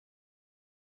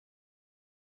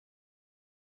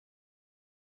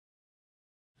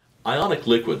Ionic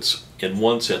liquids, in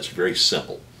one sense, are very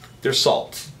simple. They're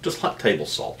salts, just like table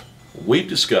salt. We've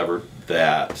discovered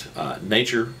that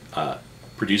nature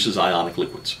produces ionic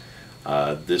liquids.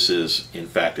 This is, in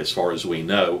fact, as far as we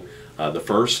know, the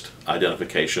first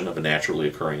identification of a naturally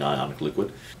occurring ionic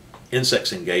liquid.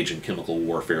 Insects engage in chemical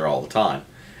warfare all the time,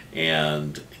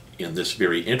 and in this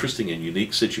very interesting and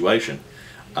unique situation,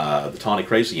 the tawny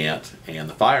crazy ant and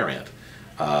the fire ant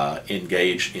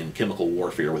engage in chemical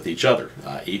warfare with each other.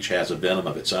 Each has a venom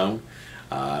of its own.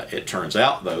 It turns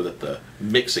out, though, that the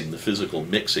physical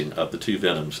mixing of the two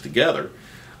venoms together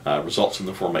results in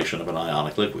the formation of an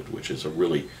ionic liquid, which is a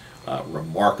really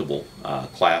remarkable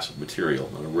class of material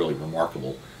and a really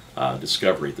remarkable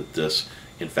discovery that this,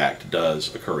 in fact,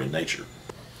 does occur in nature.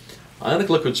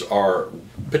 Ionic liquids are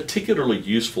particularly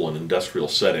useful in industrial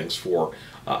settings for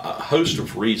a host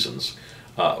of reasons.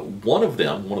 One of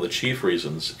the chief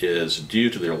reasons, is due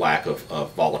to their lack of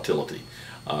volatility.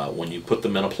 When you put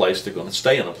them in a place, they're going to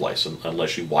stay in a place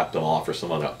unless you wipe them off or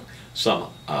some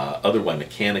other way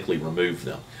mechanically remove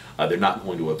them. They're not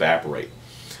going to evaporate.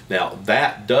 Now,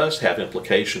 that does have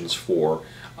implications for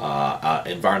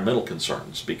environmental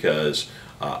concerns, because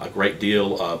a great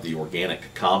deal of the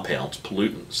organic compounds,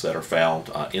 pollutants that are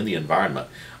found in the environment,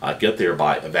 get there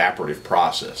by evaporative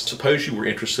process. Suppose you were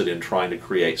interested in trying to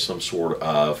create some sort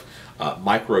of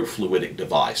microfluidic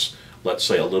device, let's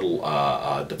say a little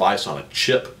device on a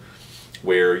chip,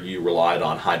 where you relied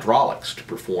on hydraulics to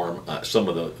perform some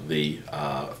of the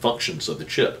functions of the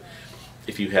chip.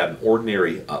 If you had an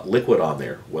ordinary liquid on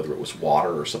there, whether it was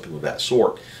water or something of that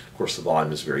sort, of course the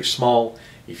volume is very small.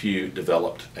 If you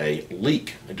developed a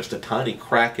leak and just a tiny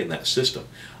crack in that system,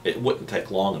 it wouldn't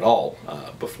take long at all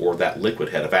before that liquid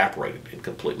had evaporated and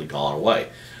completely gone away.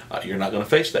 You're not going to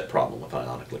face that problem with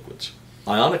ionic liquids.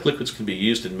 Ionic liquids can be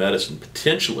used in medicine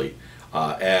potentially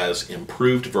as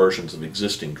improved versions of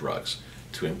existing drugs,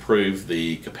 to improve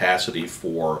the capacity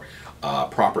for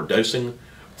proper dosing,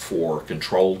 for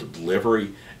controlled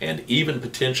delivery, and even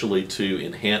potentially to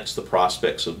enhance the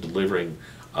prospects of delivering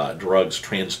drugs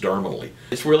transdermally.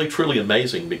 It's really truly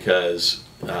amazing, because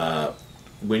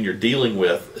when you're dealing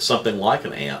with something like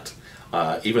an ant,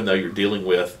 even though you're dealing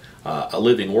with a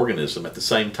living organism, at the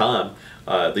same time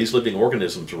these living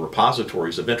organisms are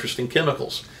repositories of interesting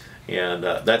chemicals, and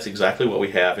that's exactly what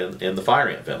we have in the fire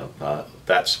ant venom.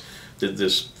 That's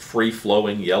this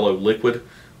free-flowing yellow liquid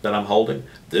that I'm holding.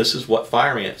 This is what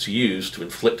fire ants use to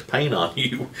inflict pain on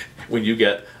you when you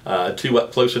get too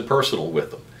up close and personal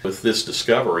with them. With this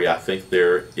discovery, I think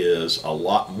there is a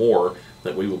lot more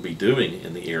that we will be doing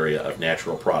in the area of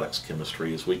natural products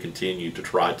chemistry as we continue to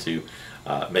try to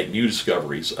make new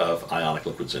discoveries of ionic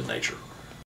liquids in nature.